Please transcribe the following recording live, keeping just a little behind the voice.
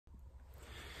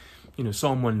You know,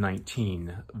 Psalm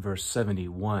 119, verse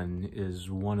 71 is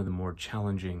one of the more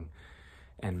challenging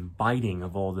and biting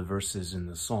of all the verses in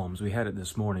the Psalms. We had it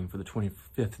this morning for the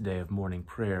 25th day of morning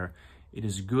prayer. It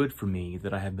is good for me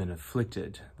that I have been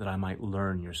afflicted, that I might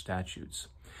learn your statutes.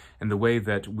 And the way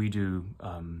that we do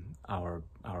our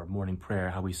morning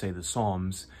prayer, how we say the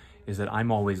Psalms, is that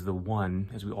I'm always the one,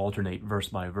 as we alternate verse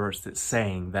by verse, that's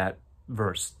saying that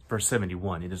verse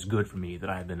 71. It is good for me that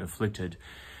I have been afflicted,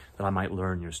 that I might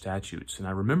learn your statutes. And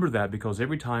I remember that because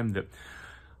every time that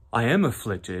I am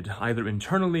afflicted, either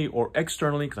internally or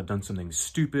externally, because I've done something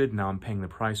stupid, now I'm paying the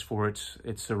price for it,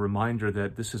 it's a reminder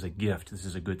that this is a gift, this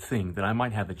is a good thing, that I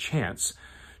might have a chance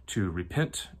to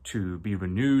repent, to be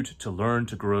renewed, to learn,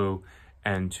 to grow,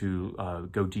 and to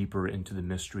go deeper into the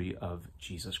mystery of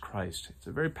Jesus Christ. It's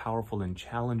a very powerful and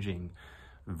challenging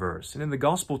verse. And in the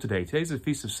gospel today's the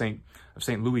feast of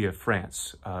Saint Louis of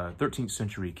France, 13th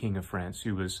century king of France,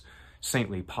 who was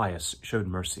saintly, pious, showed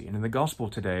mercy. And in the gospel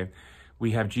today,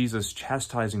 we have Jesus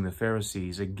chastising the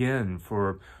Pharisees again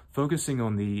for focusing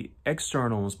on the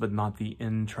externals, but not the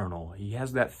internal. He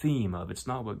has that theme of it's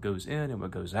not what goes in and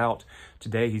what goes out.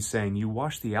 Today, he's saying you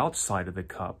wash the outside of the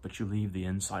cup, but you leave the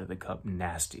inside of the cup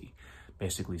nasty,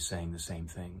 basically saying the same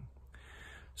thing.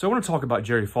 So I want to talk about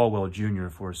Jerry Falwell Jr.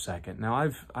 for a second.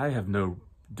 Now, I have no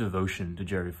devotion to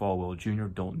Jerry Falwell Jr.,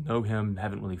 don't know him,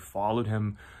 haven't really followed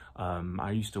him.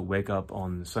 I used to wake up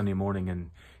on Sunday morning and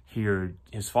hear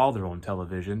his father on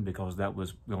television because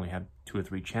we only had 2 or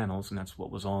 3 channels, and that's what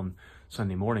was on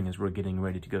Sunday morning as we're getting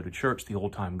ready to go to church, the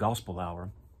old-time gospel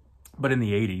hour. But in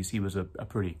the 80s, he was a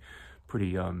pretty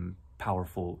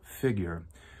powerful figure.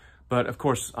 But of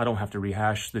course, I don't have to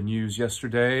rehash the news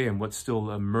yesterday and what's still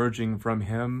emerging from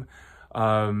him.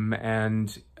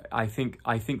 And I think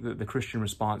that the Christian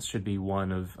response should be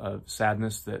one of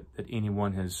sadness that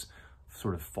anyone has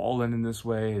sort of fallen in this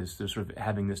way, is they're sort of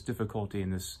having this difficulty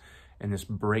and this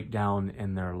breakdown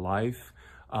in their life.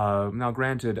 Now,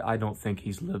 granted, I don't think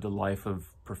he's lived a life of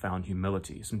profound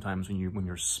humility. Sometimes when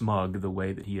you're smug the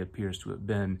way that he appears to have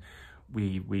been,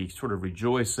 we sort of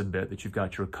rejoice a bit that you've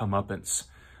got your comeuppance.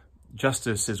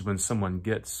 Justice is when someone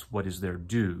gets what is their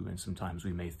due, and sometimes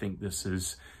we may think this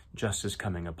is justice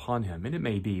coming upon him, and it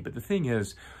may be, but the thing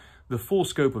is, the full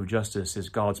scope of justice is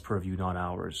God's purview, not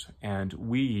ours, and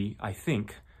we, I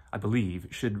believe,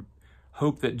 should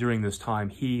hope that during this time,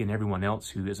 he and everyone else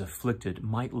who is afflicted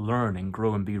might learn and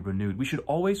grow and be renewed. We should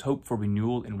always hope for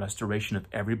renewal and restoration of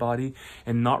everybody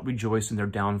and not rejoice in their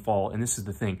downfall, and this is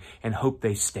the thing, and hope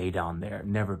they stay down there,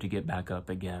 never to get back up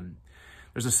again.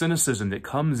 There's a cynicism that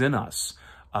comes in us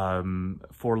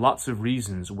for lots of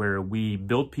reasons where we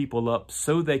build people up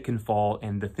so they can fall,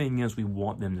 and the thing is we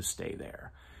want them to stay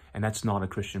there. And that's not a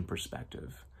Christian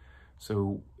perspective.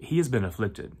 So he has been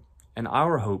afflicted, and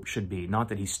our hope should be not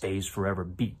that he stays forever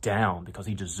beat down because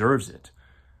he deserves it,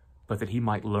 but that he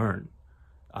might learn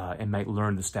and might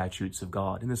learn the statutes of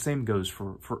God. And the same goes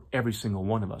for every single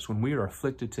one of us. When we are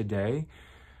afflicted today,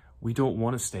 we don't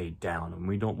want to stay down, and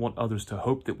we don't want others to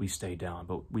hope that we stay down,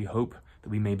 but we hope that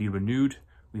we may be renewed,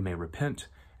 we may repent,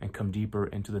 and come deeper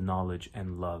into the knowledge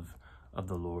and love of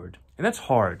the Lord. And that's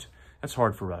hard. That's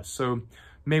hard for us. So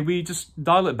may we just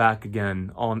dial it back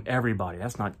again on everybody.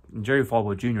 That's not, Jerry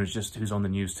Falwell Jr. is just who's on the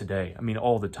news today. I mean,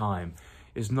 all the time,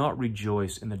 is not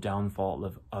rejoice in the downfall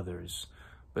of others,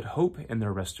 but hope in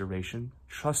their restoration,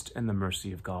 trust in the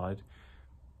mercy of God,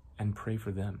 and pray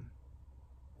for them.